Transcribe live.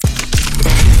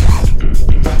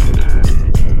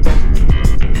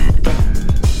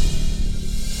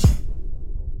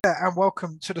And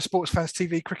welcome to the Sports Fans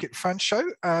TV Cricket Fan Show.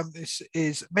 This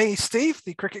is me, Steve,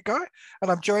 the cricket guy, and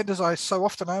I'm joined, as I so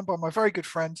often am, by my very good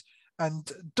friend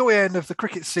and doyen of the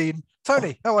cricket scene,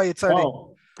 Tony. How are you, Tony?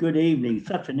 Oh, good evening.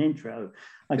 Such an intro.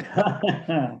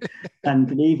 And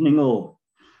good evening, all.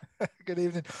 Good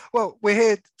evening. Well, we're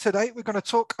here today. We're going to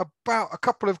talk about a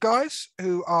couple of guys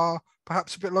who are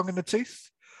perhaps a bit long in the tooth.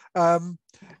 And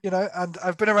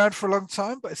I've been around for a long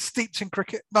time, but it's steeped in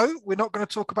cricket. No, we're not going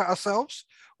to talk about ourselves.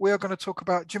 We are going to talk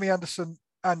about Jimmy Anderson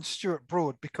and Stuart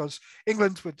Broad, because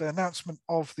England, with the announcement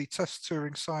of the Test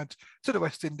touring side to the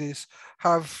West Indies,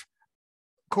 have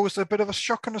caused a bit of a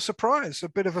shock and a surprise, a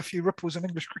bit of a few ripples in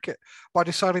English cricket by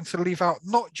deciding to leave out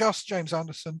not just James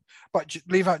Anderson, but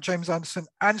leave out James Anderson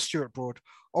and Stuart Broad.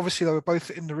 Obviously, they were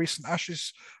both in the recent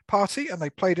Ashes party and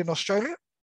they played in Australia.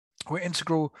 Were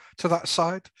integral to that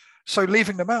side. So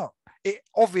leaving them out, it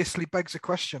obviously begs a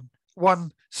question.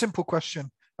 One simple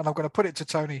question, and I'm going to put it to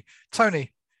Tony.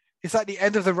 Tony, is that the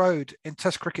end of the road in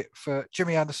Test cricket for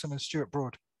Jimmy Anderson and Stuart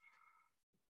Broad?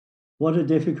 What a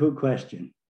difficult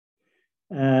question.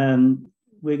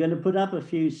 We're going to put up a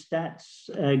few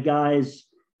stats, guys,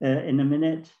 in a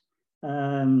minute.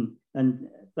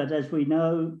 But as we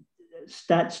know,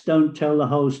 stats don't tell the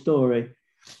whole story.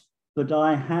 But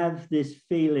I have this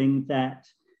feeling that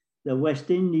the West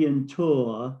Indian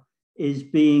tour is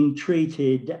being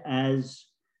treated as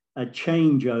a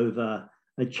changeover,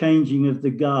 a changing of the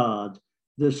guard.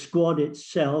 The squad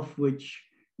itself, which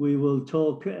we will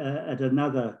talk at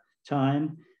another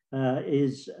time,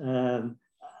 is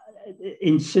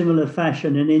in similar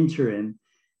fashion an interim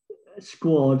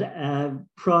squad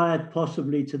prior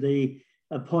possibly to the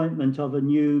appointment of a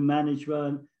new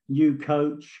manager, new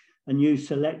coach, a new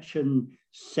selection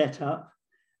setup.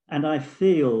 And I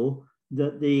feel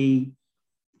that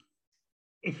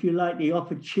if you like, the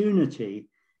opportunity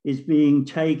is being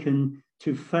taken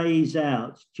to phase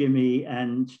out Jimmy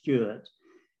and Stuart.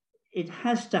 It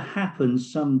has to happen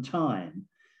sometime.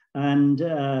 And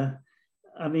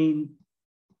I mean,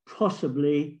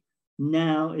 possibly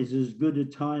now is as good a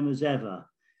time as ever.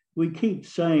 We keep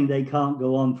saying they can't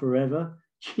go on forever.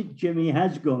 Jimmy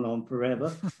has gone on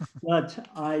forever, but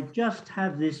I just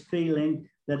have this feeling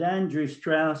that Andrew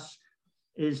Strauss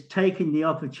is taking the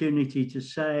opportunity to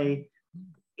say,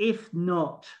 if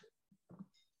not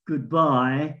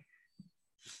goodbye,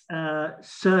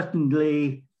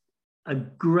 certainly a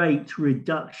great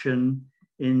reduction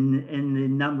in the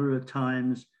number of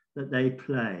times that they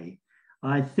play.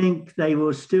 I think they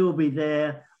will still be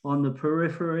there on the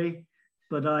periphery,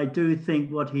 but I do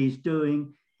think what he's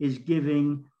doing is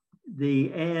giving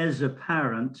the heirs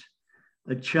apparent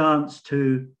a chance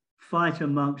to fight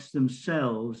amongst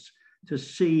themselves to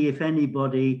see if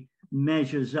anybody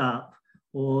measures up,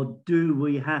 or do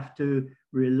we have to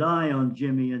rely on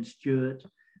Jimmy and Stuart,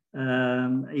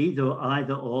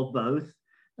 either or both,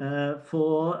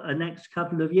 for the next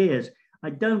couple of years.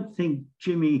 I don't think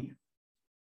Jimmy,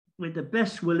 with the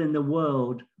best will in the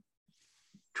world,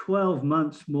 12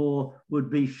 months more would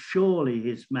be surely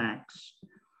his max.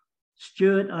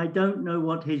 Stuart, I don't know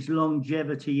what his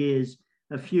longevity is.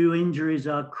 A few injuries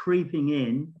are creeping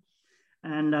in,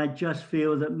 and I just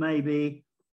feel that maybe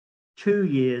 2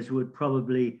 years would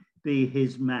probably be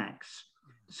his max.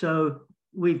 So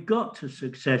we've got to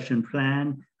succession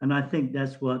plan, and I think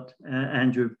that's what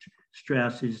Andrew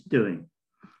Strauss is doing.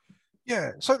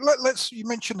 Yeah. So you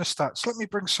mentioned the stats. Let me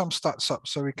bring some stats up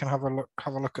so we can have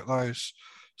a look at those.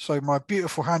 So my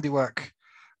beautiful handiwork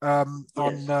on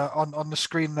the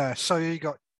screen there. So you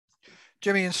got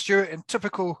Jimmy and Stuart in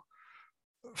typical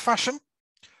fashion,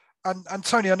 and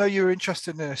Tony, I know you were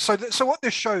interested in this. So what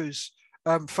this shows,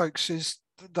 folks, is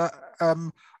that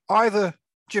either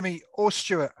Jimmy or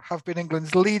Stuart have been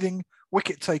England's leading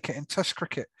wicket taker in Test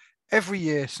cricket every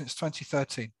year since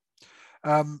 2013.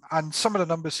 And some of the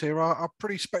numbers here are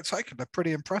pretty spectacular. They're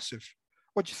pretty impressive.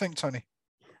 What do you think, Tony?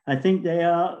 I think they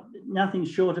are nothing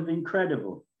short of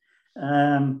incredible.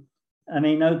 I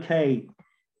mean, okay,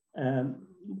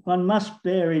 one must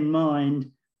bear in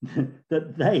mind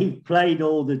that they've played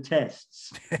all the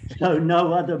tests, so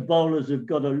no other bowlers have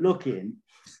got a look in.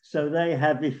 So they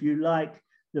have, if you like,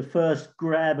 the first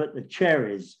grab at the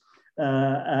cherries.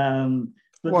 But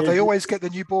they always get the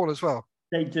new ball as well.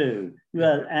 They do.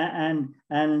 Well, and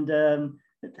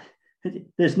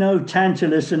there's no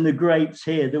Tantalus and the grapes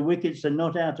here. The wickets are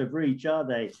not out of reach, are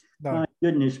they? No. My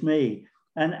goodness me.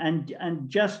 And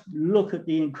just look at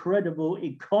the incredible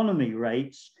economy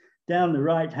rates down the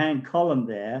right-hand column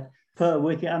there per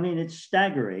wicket. I mean, it's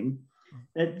staggering.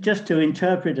 Just to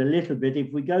interpret a little bit,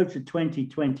 if we go to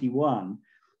 2021,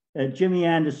 Jimmy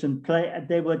Anderson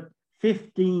there were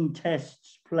 15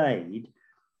 tests played.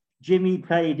 Jimmy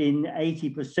played in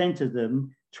 80% of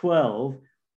them, 12,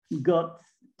 got,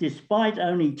 despite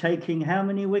only taking, how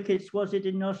many wickets was it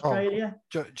in Australia?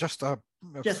 Just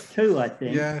two, I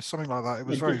think. Yeah, something like that. It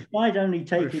was very, despite only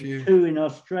taking 2 in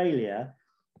Australia,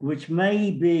 which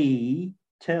maybe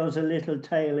tells a little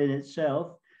tale in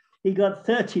itself. He got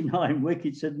 39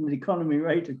 wickets at an economy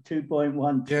rate of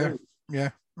 2.12. Yeah.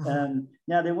 Mm-hmm.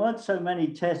 Now, there weren't so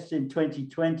many tests in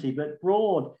 2020, but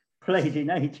Broad played in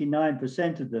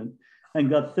 89% of them and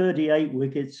got 38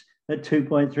 wickets at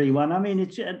 2.31. I mean,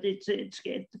 it's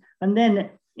and then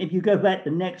if you go back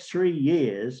the next 3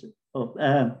 years,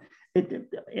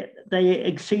 they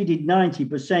exceeded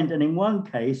 90%. And in one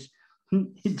case,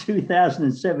 in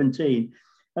 2017,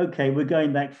 okay, we're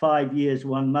going back 5 years,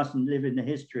 one mustn't live in the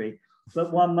history,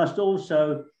 but one must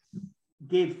also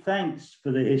give thanks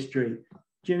for the history.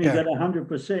 Jimmy got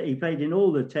 100%. He played in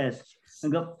all the tests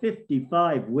and got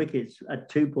 55 wickets at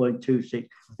 2.26.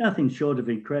 Nothing short of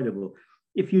incredible.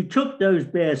 If you took those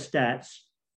bare stats,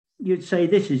 you'd say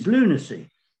this is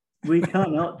lunacy. We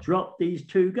cannot drop these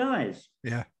 2 guys.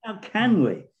 Yeah. How can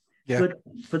we? Yeah. But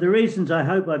for the reasons I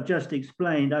hope I've just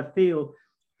explained, I feel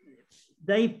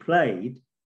they played.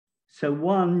 So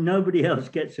 1, nobody else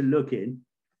gets a look in.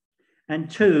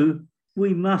 And 2,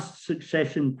 we must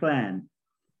succession plan,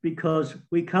 because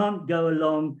we can't go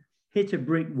along, hit a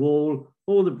brick wall,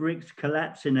 all the bricks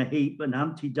collapse in a heap and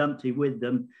Humpty Dumpty with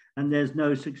them, and there's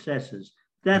no successors.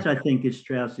 That, I think, is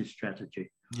Strauss's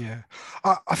strategy. Yeah,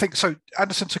 I think so.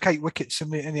 Anderson took 8 wickets in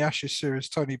the Ashes series,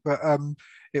 Tony, but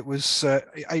it was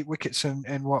 8 wickets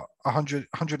in what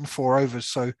 104 overs,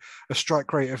 so a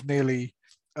strike rate of nearly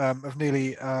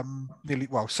 78, a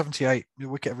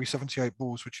wicket every 78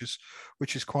 balls, which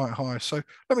is quite high. So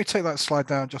let me take that slide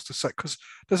down just a sec, because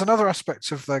there's another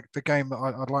aspect of the game that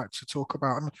I'd like to talk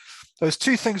about, and there's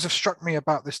 2 things have struck me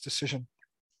about this decision,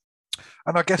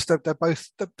 and I guess they're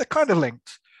kind of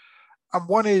linked, and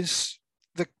one is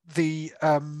the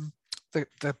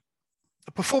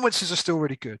performances are still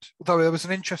really good. Although there was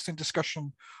an interesting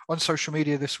discussion on social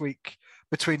media this week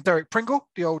between Derek Pringle,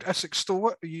 the old Essex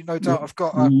stalwart, who you no doubt have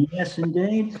got a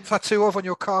tattoo of on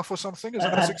your calf or something as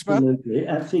an Essex man. Absolutely,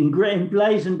 that's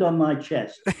emblazoned on my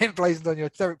chest. Emblazoned on your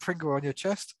Derek Pringle on your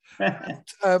chest.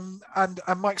 and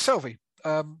Mike Selvey,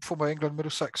 former England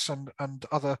Middlesex and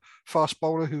other fast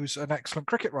bowler who's an excellent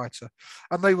cricket writer.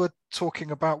 And they were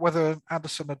talking about whether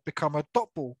Anderson had become a dot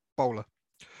ball bowler.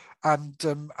 And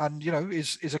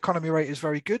his economy rate is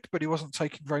very good, but he wasn't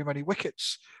taking very many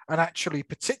wickets. And actually,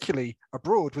 particularly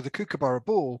abroad with the Kookaburra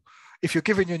ball, if you're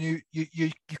giving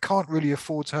you can't really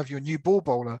afford to have your new ball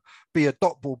bowler be a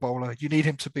dot ball bowler. You need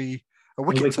him to be a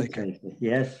wicket taker.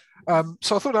 Yes.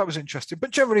 So I thought that was interesting.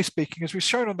 But generally speaking, as we've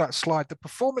shown on that slide, the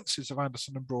performances of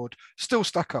Anderson and Broad still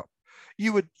stack up.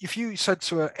 If you said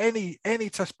to any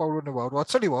test bowler in the world, well, I'll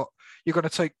tell you what, you're going to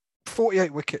take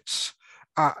 48 wickets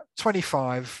at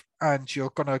 25 and you're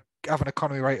going to have an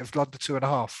economy rate of under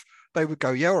 2.5, they would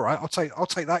go, yeah, all right, I'll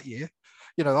take that year.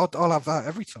 I'll have that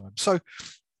every time. So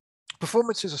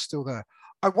performances are still there.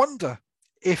 I wonder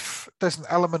if there's an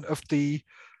element of the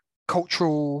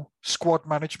cultural squad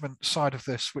management side of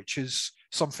this, which is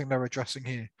something they're addressing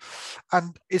here.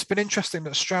 And it's been interesting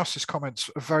that Strauss's comments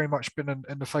have very much been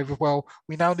in the favour of, well,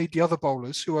 we now need the other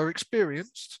bowlers who are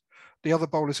experienced, the other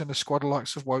bowlers in the squad, the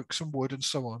likes of Woakes and Wood and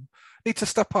so on, need to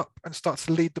step up and start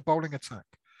to lead the bowling attack.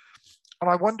 And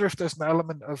I wonder if there's an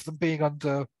element of them being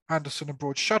under Anderson and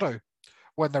Broad's shadow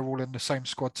when they're all in the same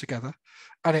squad together.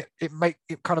 And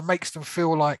it kind of makes them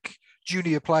feel like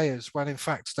junior players when in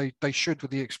fact they should, with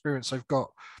the experience they've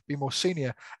got, be more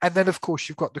senior. And then of course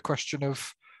you've got the question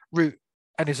of Root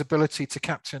and his ability to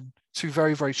captain 2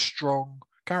 very, very strong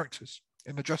characters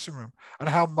in the dressing room, and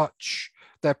how much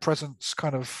their presence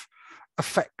kind of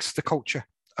affects the culture.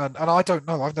 And I don't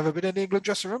know, I've never been in the England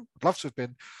dressing room. I'd love to have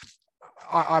been.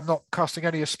 I'm not casting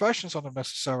any aspersions on them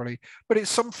necessarily, but it's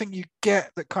something you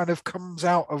get that kind of comes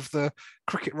out of the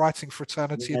cricket writing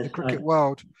fraternity in the cricket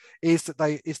world, is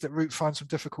that Root finds them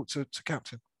difficult to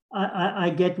captain. I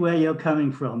get where you're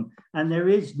coming from, and there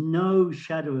is no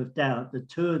shadow of doubt the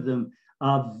 2 of them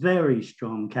are very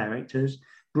strong characters.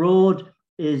 Broad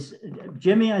is,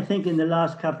 Jimmy, I think in the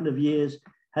last couple of years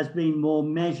has been more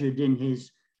measured in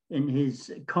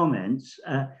his comments,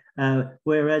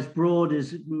 whereas Broad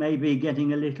is maybe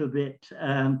getting a little bit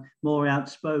more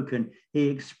outspoken. He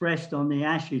expressed on the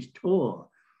Ashes tour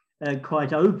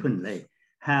quite openly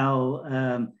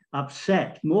how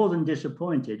upset, more than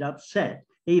disappointed, upset,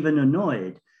 even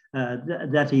annoyed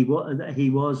that he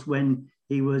was when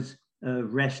he was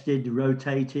rested,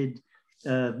 rotated,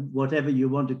 whatever you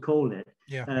want to call it,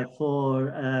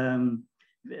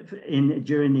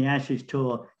 during the Ashes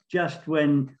tour, just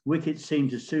when wickets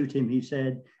seemed to suit him, he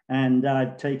said, and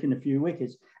I'd taken a few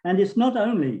wickets. And it's not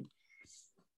only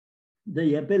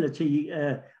the ability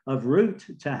of Root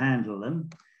to handle them.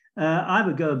 I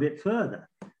would go a bit further.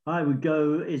 I would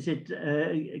go,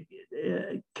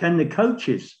 can the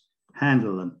coaches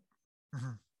handle them?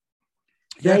 Mm-hmm.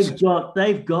 Yes.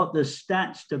 They've got the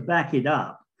stats to back it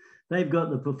up. They've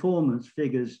got the performance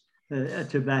figures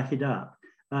to back it up.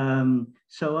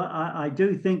 So I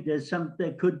do think there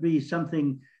could be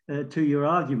something to your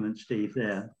argument, Steve,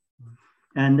 there.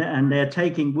 And they're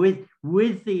taking with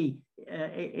the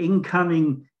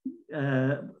incoming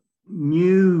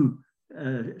new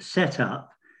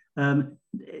setup,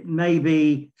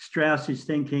 maybe Strauss is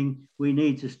thinking we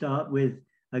need to start with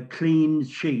a clean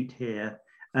sheet here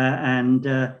and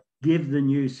give the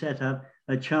new setup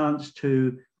a chance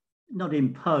to not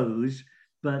impose,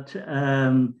 but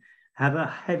have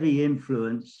a heavy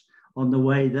influence on the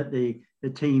way that the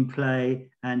team play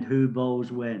and who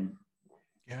bowls when.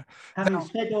 Yeah. Having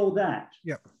said all that,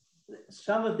 yeah.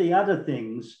 Some of the other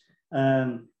things,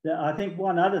 that I think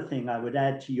one other thing I would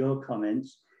add to your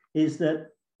comments is that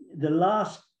the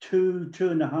last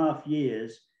 2.5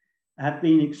 years have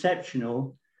been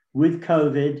exceptional with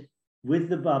COVID, with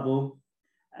the bubble,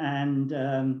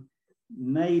 and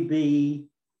maybe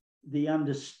the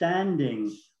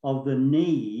understanding of the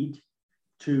need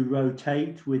to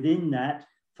rotate within that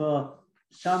for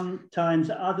sometimes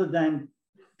other than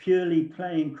purely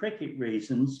playing cricket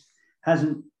reasons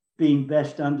hasn't been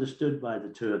best understood by the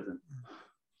two of them.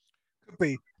 Could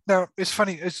be. Now, it's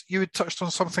funny, as you had touched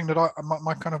on something that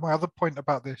my other point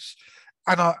about this,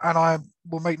 and I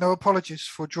will make no apologies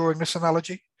for drawing this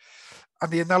analogy, and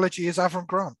the analogy is Avram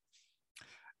Grant.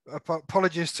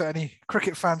 Apologies to any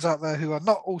cricket fans out there who are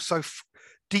not also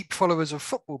deep followers of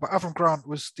football, but Avram Grant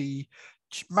was the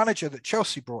manager that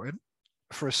Chelsea brought in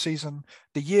for a season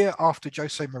the year after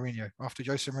Jose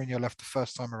Mourinho left the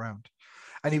first time around.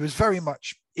 And he was very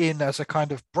much in as a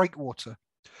kind of breakwater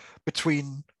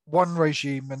between one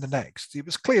regime and the next. It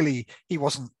was clearly he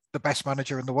wasn't the best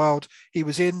manager in the world. He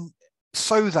was in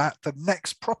so that the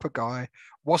next proper guy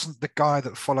wasn't the guy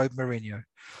that followed Mourinho.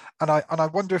 And I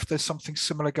wonder if there's something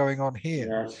similar going on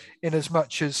here, yes, in as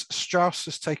much as Strauss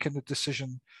has taken the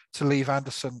decision to leave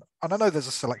Anderson. And I know there's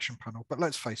a selection panel, but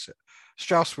let's face it,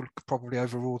 Strauss will probably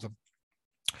overrule them.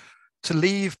 To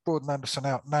leave Broad and Anderson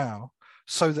out now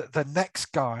so that the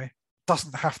next guy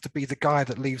doesn't have to be the guy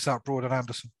that leaves out Broad and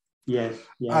Anderson. Yes,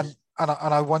 yes. And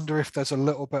I wonder if there's a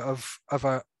little bit of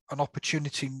an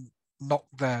opportunity not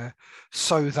there,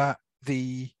 so that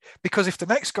because if the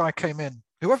next guy came in,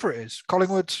 whoever it is,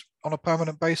 Collingwood on a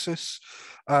permanent basis,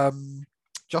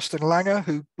 Justin Langer,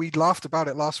 who we laughed about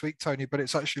it last week, Tony, but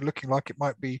it's actually looking like it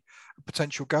might be a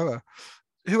potential goer.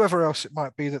 Whoever else it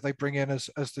might be that they bring in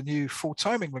as the new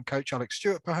full-time England coach, Alex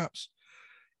Stewart, perhaps.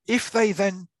 If they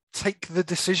then take the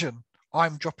decision,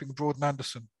 I'm dropping Broad and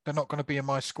Anderson, they're not going to be in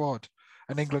my squad,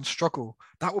 and England struggle,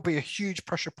 that will be a huge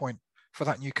pressure point for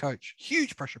that new coach.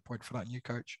 Huge pressure point for that new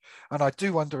coach. And I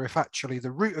do wonder if actually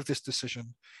the root of this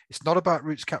decision, it's not about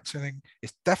Root's captaining.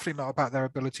 It's definitely not about their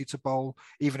ability to bowl,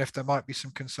 even if there might be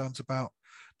some concerns about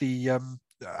the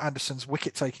Anderson's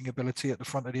wicket-taking ability at the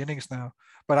front of the innings now.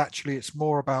 But actually it's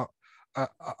more about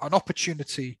an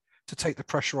opportunity to take the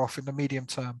pressure off in the medium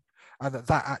term, and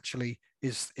that actually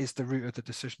is the root of the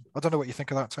decision. I don't know what you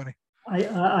think of that, Tony.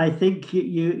 I think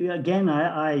you again.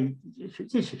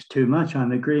 This is too much.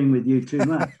 I'm agreeing with you too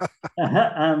much.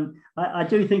 I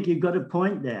do think you've got a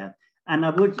point there, and I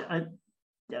would.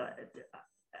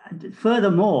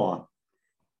 Furthermore,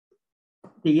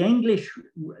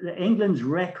 England's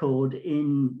record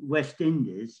in West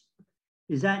Indies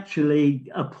is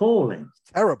actually appalling.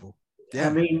 Terrible. Yeah.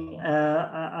 I mean,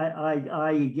 I'm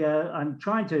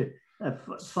trying to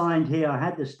find here. I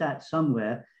had the stats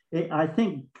somewhere. I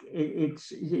think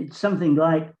it's something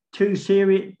like two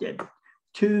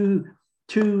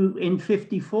in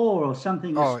 54 or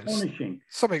something astonishing.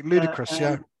 Something ludicrous,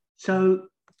 yeah. So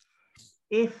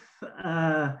if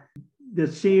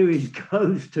the series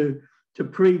goes to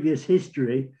previous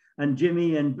history and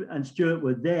Jimmy and Stuart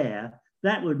were there,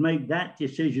 that would make that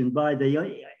decision by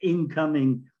the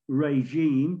incoming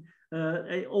regime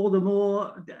all the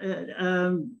more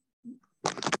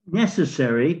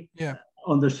necessary. Yeah.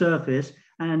 On the surface,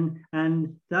 and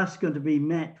that's going to be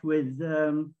met with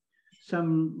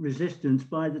some resistance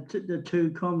by the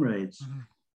two comrades.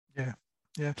 Mm-hmm.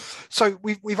 Yeah. So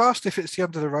we've asked if it's the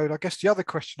end of the road. I guess the other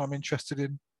question I'm interested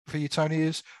in for you, Tony,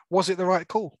 is: was it the right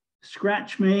call?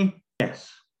 Scratch me.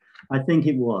 Yes, I think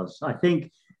it was. I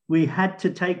think we had to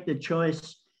take the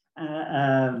choice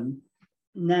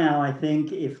now. I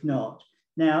think if not,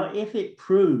 Now, if it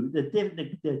proved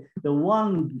the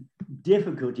one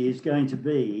difficulty is going to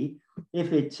be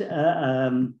if it's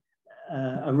around,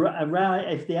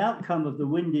 if the outcome of the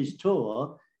Windies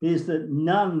tour is that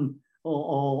none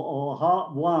or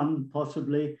one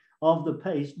possibly of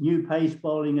the new pace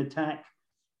bowling attack,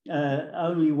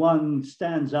 only one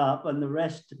stands up and the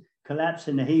rest collapse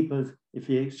in a heap of, if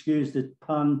you excuse the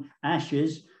pun,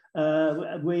 ashes,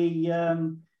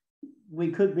 we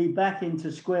could be back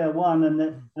into square one,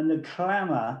 and the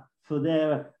clamour for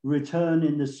their return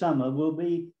in the summer will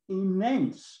be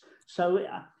immense. So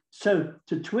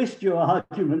to twist your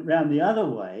argument round the other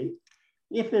way,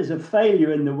 if there's a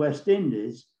failure in the West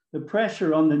Indies, the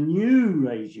pressure on the new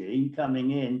regime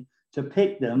coming in to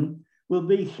pick them will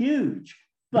be huge,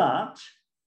 but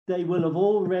they will have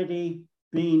already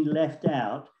been left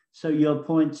out. So your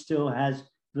point still has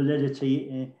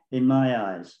validity in my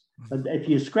eyes. But if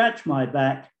you scratch my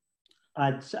back,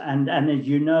 and as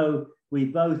you know, we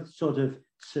both sort of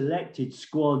selected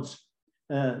squads,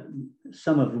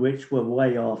 some of which were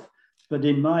way off. But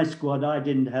in my squad, I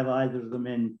didn't have either of them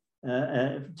in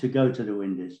to go to the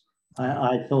Windies.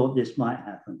 I thought this might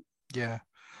happen. Yeah,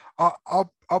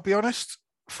 I'll be honest.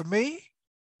 For me,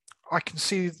 I can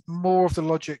see more of the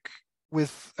logic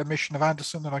with omission of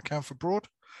Anderson than I can for Broad.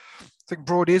 I think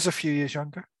Broad is a few years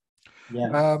younger.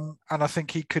 Yeah. And I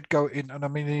think he could go in, and I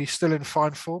mean, he's still in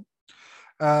fine form.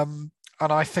 And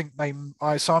I think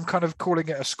so I'm kind of calling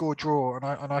it a score draw,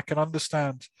 and I can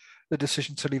understand the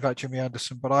decision to leave out Jimmy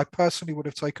Anderson, but I personally would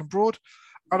have taken Broad,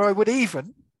 and I would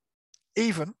even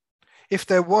if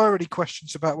there were any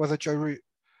questions about whether Joe Root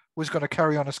was going to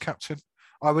carry on as captain,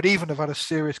 I would even have had a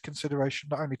serious consideration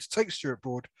not only to take Stuart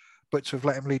Broad, but to have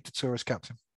let him lead the tour as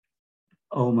captain.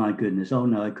 Oh my goodness! Oh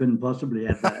no, I couldn't possibly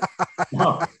have that.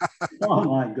 No. Oh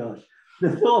my gosh!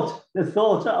 The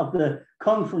thought of the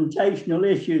confrontational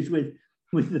issues with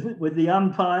the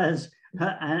umpires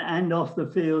and off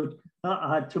the field,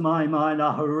 to my mind,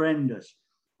 are horrendous.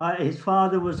 His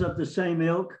father was of the same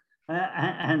ilk,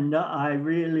 and I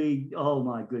really, oh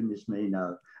my goodness me,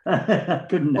 no. I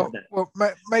couldn't have that. Well,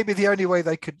 maybe the only way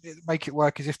they could make it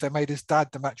work is if they made his dad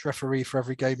the match referee for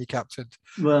every game he captained.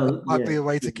 Well, that might be a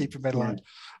way to keep him in line.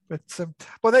 But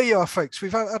well, there you are, folks.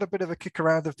 We've had a bit of a kick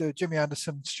around of the Jimmy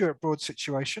Anderson, Stuart Broad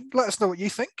situation. Let us know what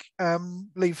you think.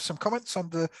 Leave some comments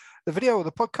under the video or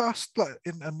the podcast,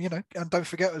 and don't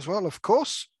forget as well, of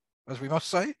course, as we must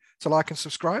say, to like and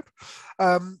subscribe.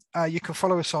 You can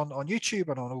follow us on YouTube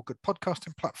and on all good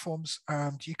podcasting platforms.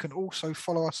 And you can also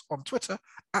follow us on Twitter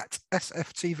at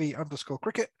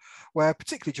SFTV_cricket, where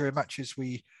particularly during matches,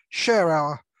 we share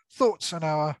our thoughts and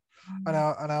our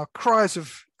cries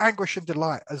of anguish and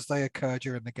delight as they occur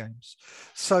during the games.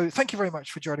 So thank you very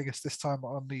much for joining us this time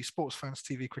on the Sports Fans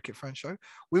TV Cricket Fan Show.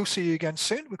 We'll see you again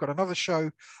soon. We've got another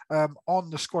show on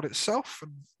the squad itself,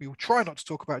 and we will try not to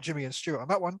talk about Jimmy and Stuart on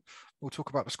that one. We'll talk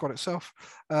about the squad itself.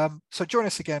 So join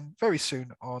us again very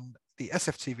soon on the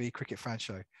SFTV Cricket Fan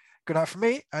Show. Good night from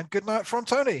me, and good night from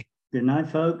Tony. Good night,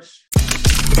 folks.